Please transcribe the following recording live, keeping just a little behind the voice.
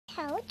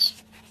Coach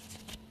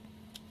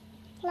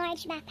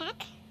large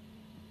backpack.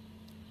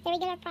 The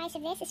regular price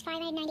of this is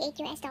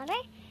 $598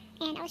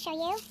 and I'll show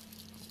you.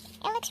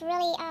 It looks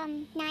really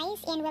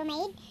nice and well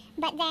made,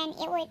 but then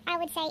I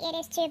would say it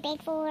is too big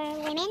for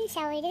women.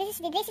 So this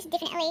is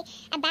definitely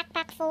a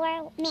backpack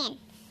for men.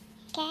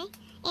 Okay,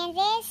 and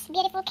this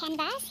beautiful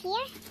canvas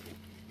here,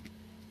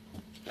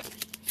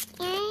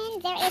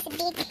 and there is a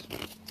big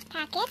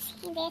packet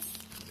in this.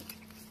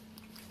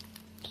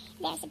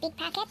 There's a big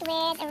packet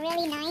with a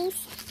really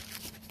nice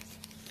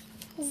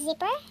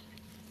zipper,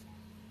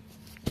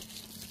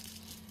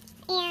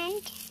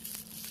 and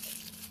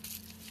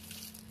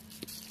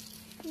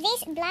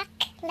this black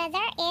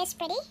leather is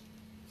pretty,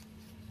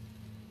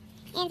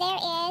 and there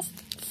is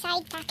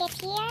side pocket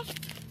here,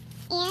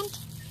 and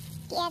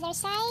the other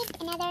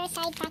side, another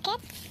side pocket.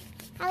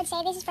 I would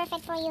say this is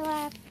perfect for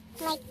your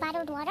like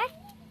bottled water.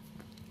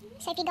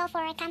 So if you go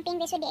for camping,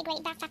 this would be a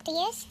great backpack to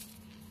use.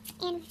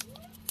 And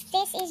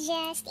this is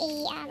just a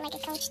like a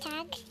Coach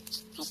tag,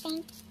 I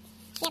think.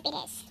 Yep, it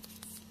is.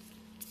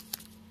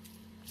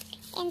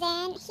 And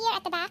then here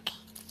at the back,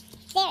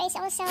 there is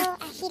also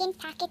a hidden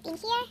pocket in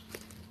here.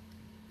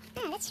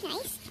 Oh, that's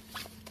nice.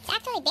 It's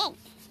actually big.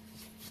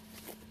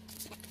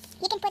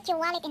 You can put your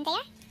wallet in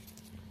there.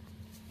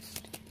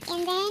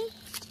 And then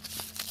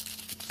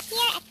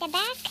here at the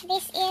back,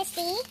 this is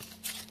the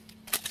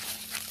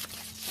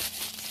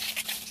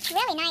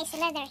really nice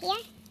leather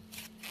here.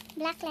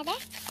 Black leather.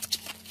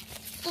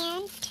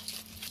 And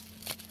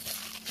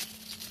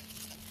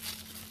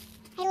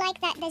I like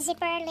that the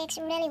zipper looks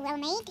really well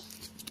made.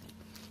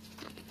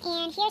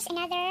 And here's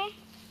another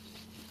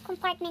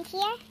compartment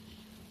here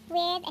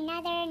with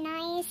another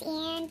nice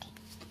and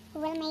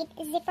well made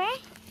zipper.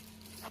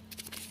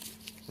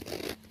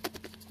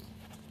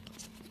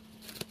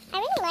 I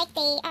really like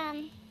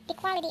the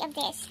quality of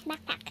this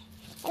backpack.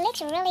 It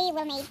looks really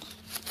well made.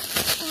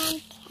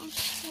 And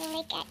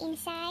look at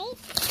inside.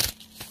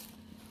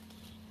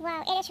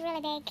 Wow, it is really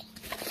big.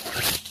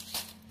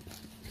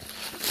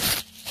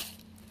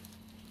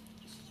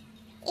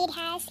 It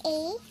has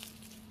a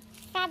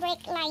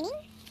fabric lining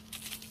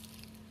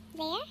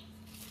there,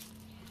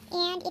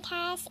 and it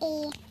has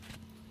a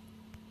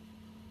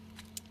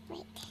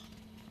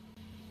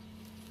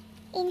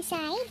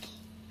inside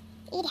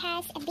it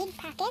has a big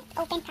pocket,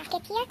 open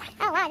pocket here.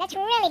 Oh wow, that's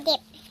really deep.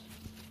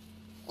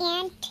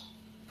 And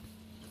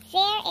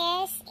there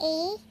is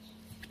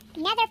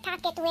another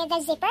pocket with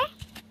a zipper.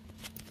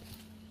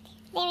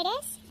 There it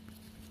is.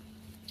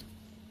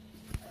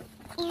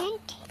 And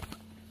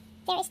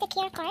there is the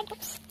care card.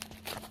 Oops.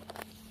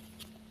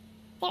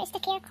 There is the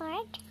care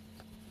card.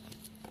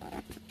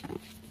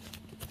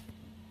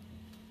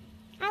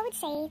 I would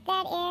say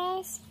that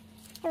is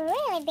a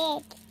really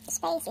big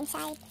space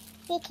inside.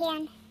 You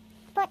can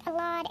put a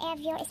lot of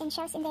your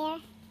essentials in there.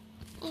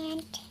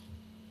 And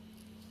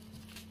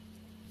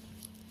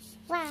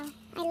wow,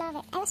 I love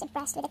it. I was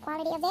impressed with the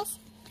quality of this.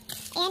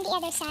 And the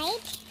other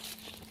side,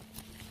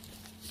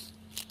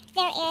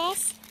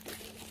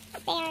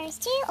 there's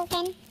two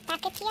open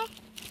pockets here.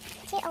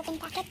 Two open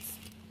pockets.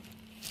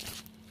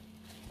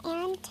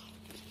 And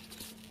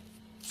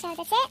so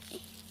that's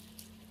it.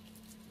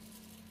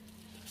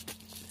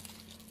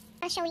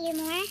 I'll show you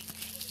more.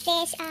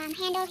 This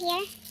handle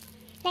here,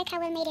 look how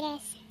well made it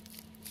is.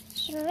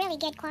 It's really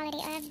good quality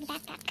of the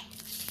backpack.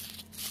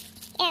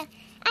 Yeah,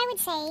 I would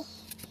say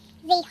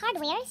the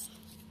hardwares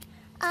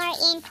are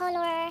in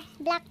color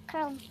black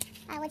chrome,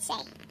 I would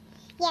say.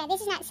 Yeah,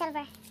 this is not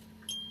silver.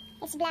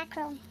 It's black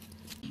chrome.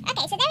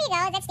 Okay, so there you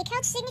go. That's the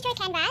Coach Signature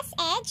Canvas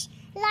Edge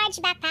Large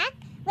Backpack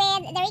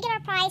with the regular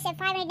price of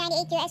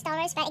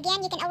 $598. But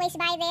again, you can always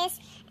buy this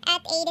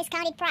at a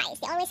discounted price.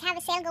 They always have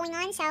a sale going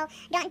on, so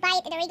don't buy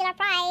it at the regular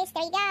price.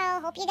 There you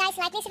go. Hope you guys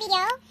like this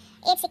video.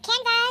 It's a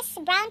canvas,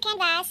 brown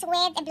canvas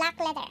with a black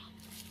leather.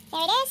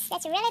 There it is.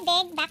 That's a really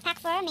big backpack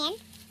for a man.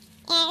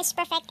 And it's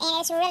perfect, and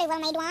it's a really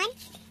well-made one.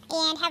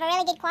 And have a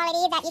really good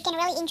quality that you can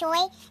really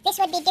enjoy. This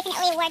would be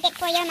definitely worth it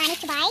for your money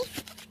to buy.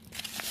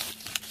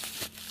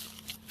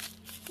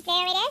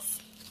 There it is.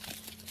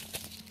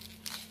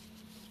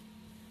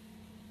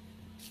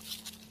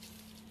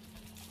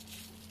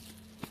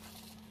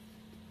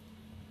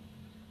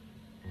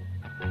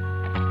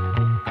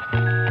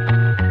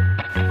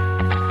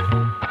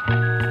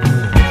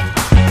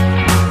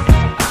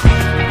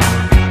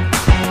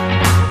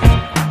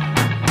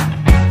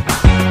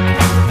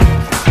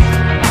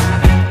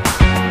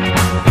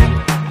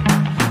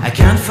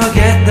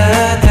 Forget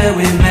the day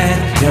we met.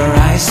 Your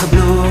eyes so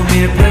blue,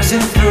 me pressing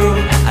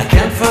through. I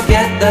can't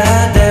forget the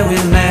day we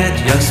met.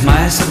 Your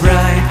smile so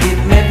bright, it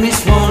made me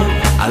swoon.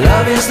 Our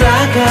love is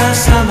like a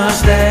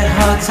summer's day,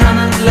 hot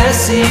and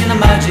endless in a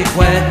magic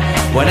way.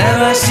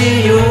 Whenever I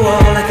see you,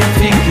 all I can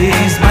think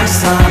is my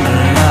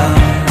summer love.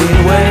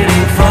 Been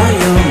waiting for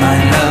you, my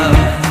love.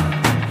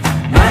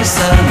 My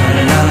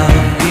summer love.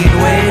 Been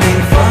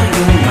waiting for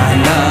you, my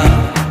love.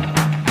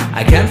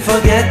 I can't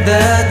forget the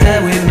day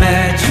we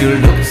met. You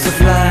looked so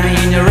fly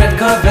in your red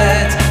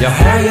Corvette. Your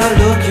hair, your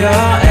look, your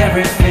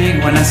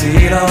everything. When I see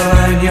it all,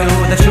 I knew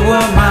that you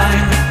were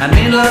mine. I'm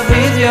in love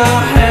with your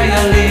hair,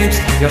 your lips,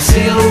 Your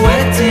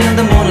silhouette in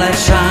the moonlight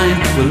shine.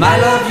 With my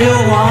love you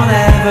won't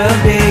ever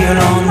be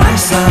alone.